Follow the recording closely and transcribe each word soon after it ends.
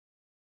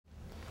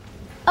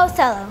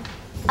Othello.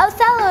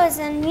 Othello is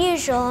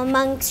unusual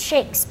among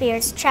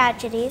Shakespeare's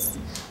tragedies.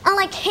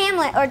 Unlike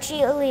Hamlet or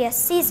Julius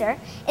Caesar,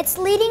 its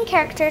leading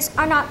characters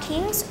are not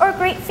kings or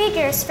great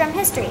figures from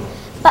history,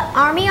 but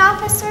army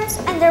officers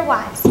and their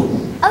wives.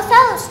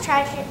 Othello's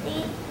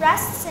tragedy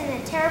rests in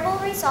a terrible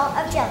result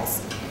of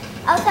jealousy.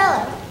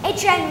 Othello, a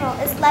general,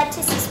 is led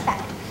to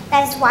suspect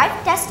that his wife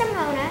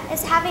Desdemona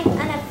is having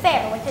an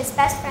affair with his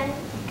best friend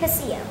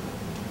Cassio.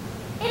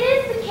 It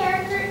is the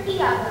character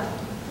Iago,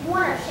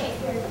 one of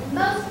Shakespeare's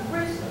most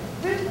ruthless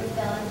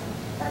villains,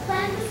 that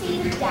plants the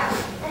seeds of doubt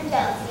and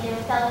jealousy in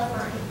Othello's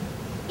mind.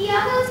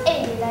 Iago is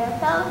angry that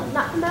Othello has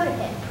not promoted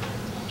him.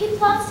 He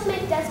plots to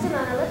make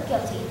Desdemona look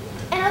guilty,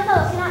 and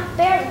Othello cannot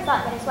bear the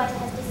thought that his wife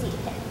has deceived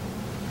him.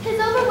 His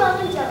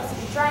overwhelming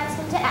jealousy drives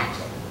him to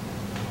action.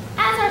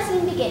 As our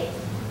scene begins,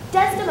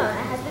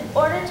 Desdemona has been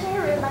ordered to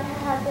her room by her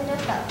husband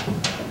Othello.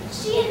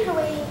 She and her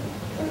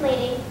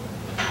lady-in-waiting,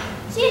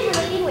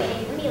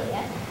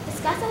 Amelia,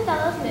 discuss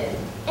Othello's mood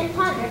and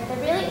ponder if there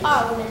really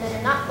are women that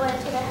are not loyal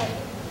to their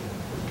husband.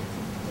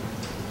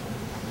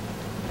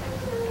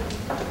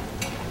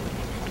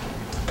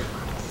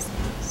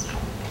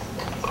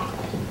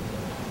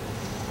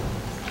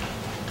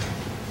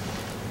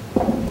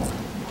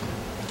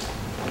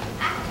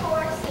 Act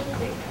 4, Scene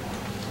 3.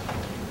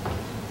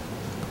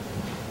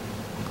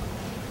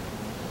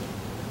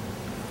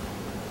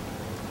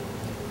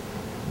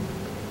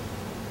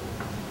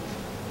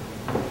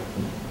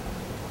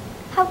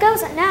 How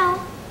goes it now?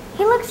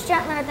 He looks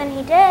gentler than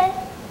he did.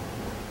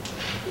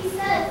 He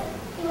says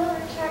he will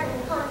return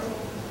incontinent,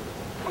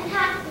 and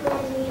half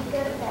demanding me to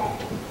go to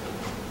bed,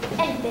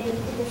 and bidding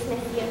to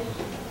dismiss you.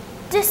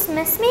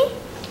 Dismiss me?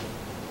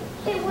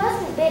 It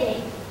wasn't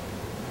bidding.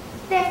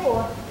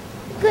 Therefore,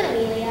 good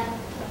Amelia,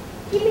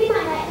 give me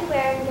my nightly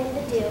wear and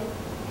bid adieu.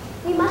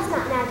 We must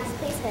not now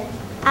displease him.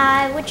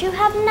 Would you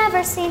have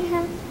never seen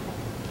him?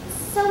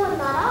 So would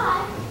not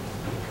I.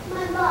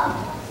 My love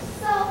was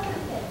so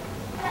perfect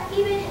that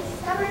even his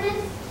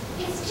stubbornness,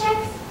 his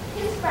checks,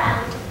 his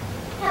frowns,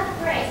 have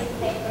grace in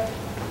paper.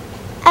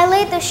 I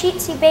laid the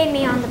sheets you bade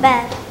me on the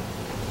bed.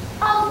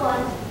 All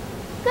one.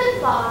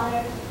 Good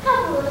Father,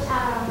 how foolish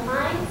are our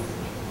minds.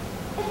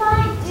 If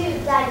I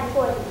do die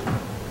before thee,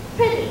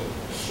 prithee,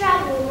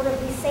 shroud me in one of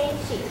these same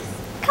sheets.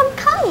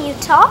 Come, you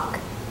talk.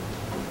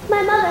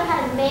 My mother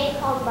had a maid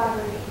called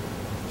Barbary.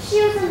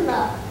 She was in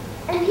love,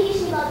 and he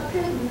she loved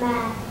proved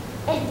mad,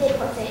 and did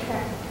forsake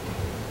her.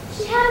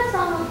 She had a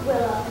song of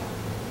willow,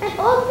 an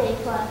old thing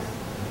 'twas,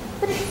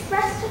 but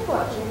expressed her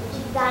fortune,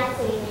 she died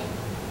singing it.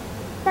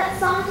 That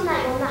song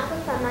tonight will not go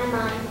from my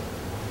mind.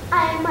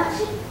 I have much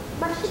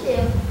to do,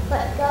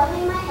 but go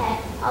hang my head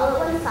all at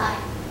one side,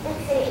 and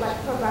sing it like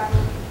poor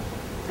Barbie.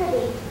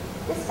 Prithee,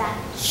 dispatch.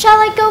 Shall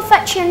I go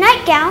fetch your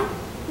nightgown?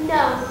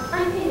 No,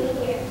 I'm pinning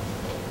here.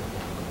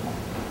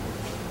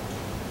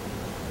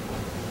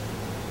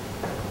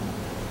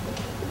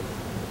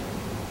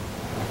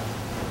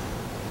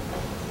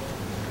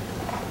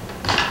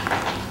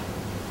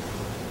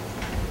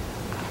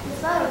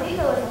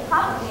 Rodrigo is a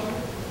proper man.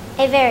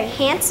 A very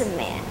handsome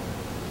man.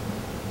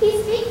 He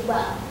speaks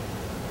well.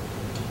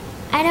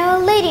 I know a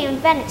lady in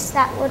Venice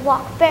that would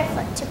walk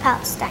barefoot to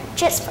Palestine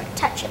just for a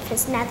touch of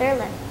his nether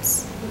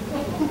lips.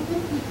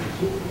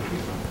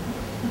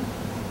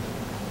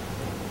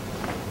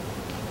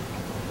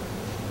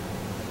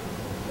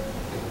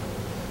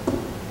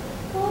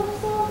 Poor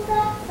souls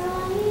that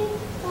sighing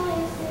by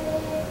a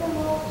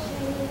sycamore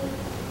tree,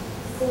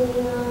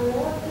 sing on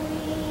the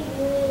green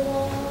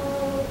willow.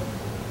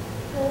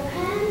 Her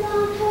hand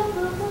on her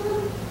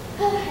bosom,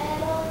 her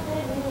head on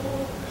her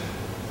knee,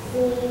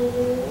 sing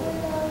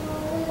willow,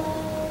 willow,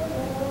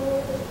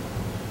 willow.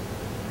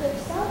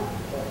 Herself,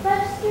 the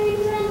fresh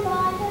streams ran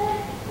by her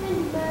and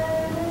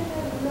murmured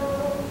her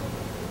moan,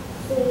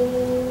 sing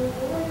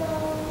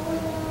willow,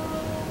 willow,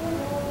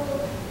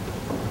 willow.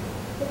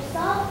 Her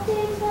soft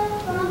tears fell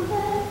from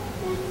her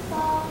and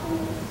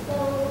softened the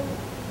stone,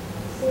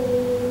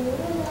 sing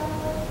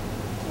willow,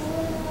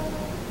 willow,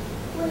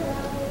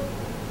 willow.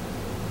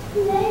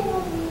 Lay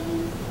for me,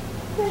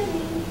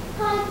 pretty,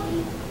 high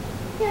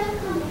you're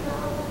coming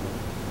on.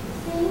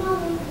 Sing on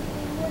the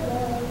green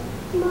willow,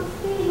 must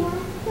be my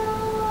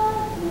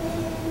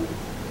darling.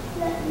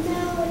 Let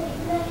nobody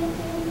blame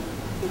him,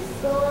 he's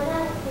going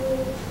out of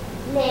food.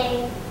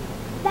 Nay,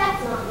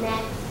 that's not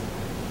next.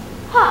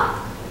 Hark!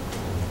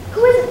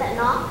 Who is it that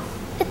knocks?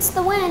 It's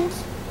the wind.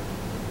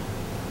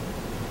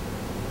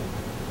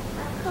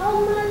 I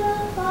called my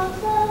love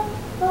father,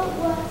 but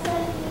what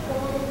said he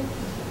then?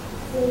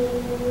 Sing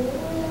willow,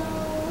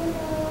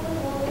 willow,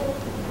 willow.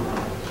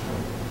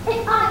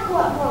 If I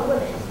court more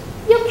women,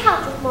 you'll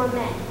couch with more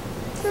men.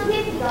 So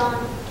get thee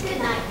gone. Good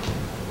night.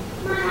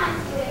 My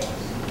night's good.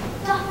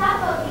 Doth thou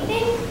go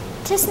reading?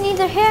 'Tis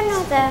neither here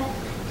nor there.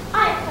 I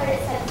have heard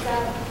it said so.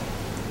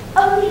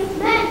 Oh, these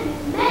men!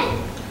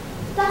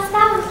 Dost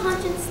thou in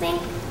conscience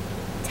think?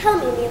 Tell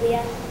me,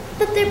 Amelia,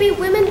 that there be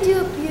women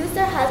do abuse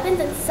their husbands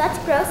in such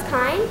gross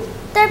kind?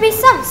 There be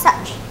some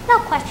such, no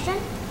question.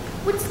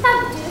 Wouldst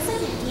thou do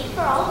such a deed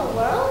for all the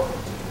world?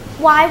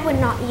 Why would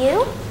not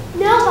you?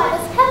 No, by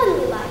this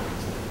heavenly light.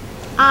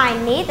 I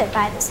neither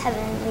by this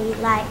heavenly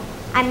light.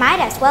 I might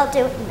as well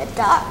do it in the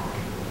dark.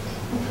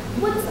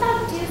 Wouldst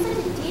thou do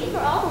such a deed for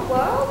all the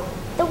world?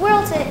 The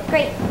world's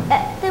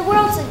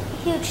a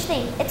huge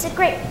thing. It's a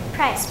great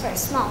price for a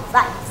small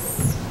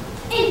vice.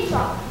 In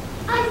troth,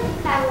 I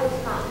think thou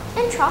wouldst not.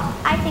 In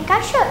troth, I think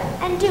I should,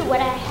 and do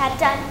what I had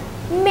done.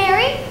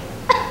 Marry?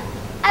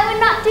 I would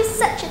not do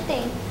such a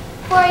thing.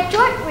 For a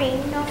joint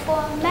ring, nor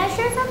for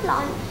measures of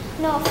lawn,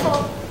 nor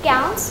for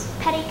gowns,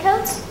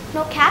 petticoats,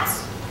 nor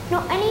caps,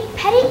 nor any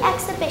petty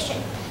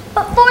exhibition.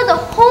 But for the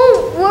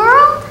whole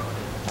world?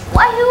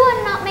 Why, who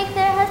would not make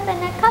their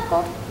husband a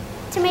cuckold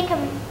to make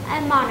him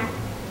a monarch?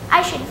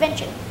 I should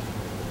venture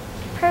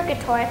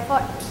purgatory for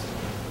it.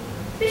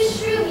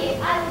 Beshrew me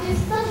if I would do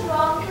such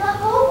wrong to the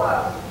whole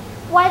world.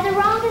 Why, the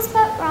wrong is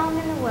but wrong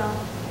in the world,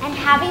 and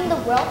having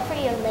the world for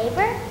your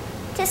labor,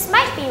 'tis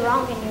might be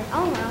wrong in your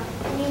own world,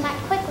 and you might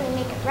quickly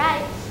make it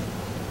right.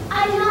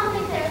 I do not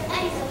think there is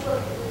any such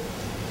world.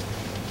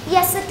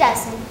 Yes, a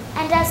dozen,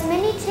 and as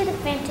many to the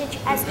advantage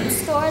as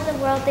restore the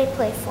world they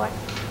play for.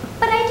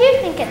 But I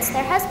do think it's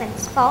their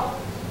husband's fault.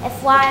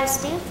 If wives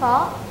do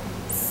fall,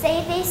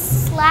 say they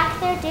slack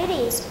their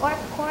duties, or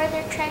pour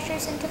their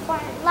treasures into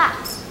foreign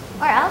laps,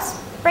 or else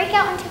break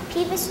out into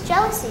peevish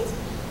jealousies,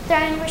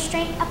 throwing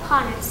restraint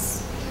upon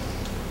us.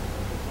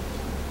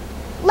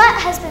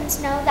 Let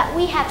husbands know that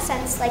we have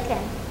sense like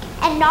them,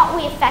 and not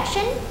we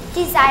affection,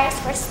 desires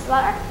for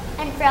sport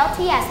and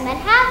frailty as men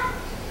have.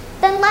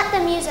 Then let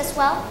them use us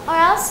well, or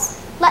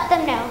else let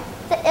them know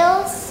the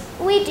ills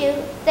we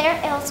do, their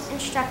ills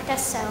instruct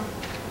us so.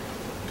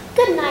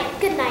 Good night,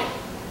 good night.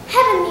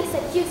 Heaven me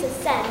such uses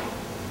send,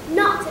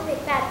 not to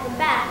pick bad from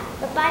bad,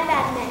 but by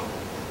bad men.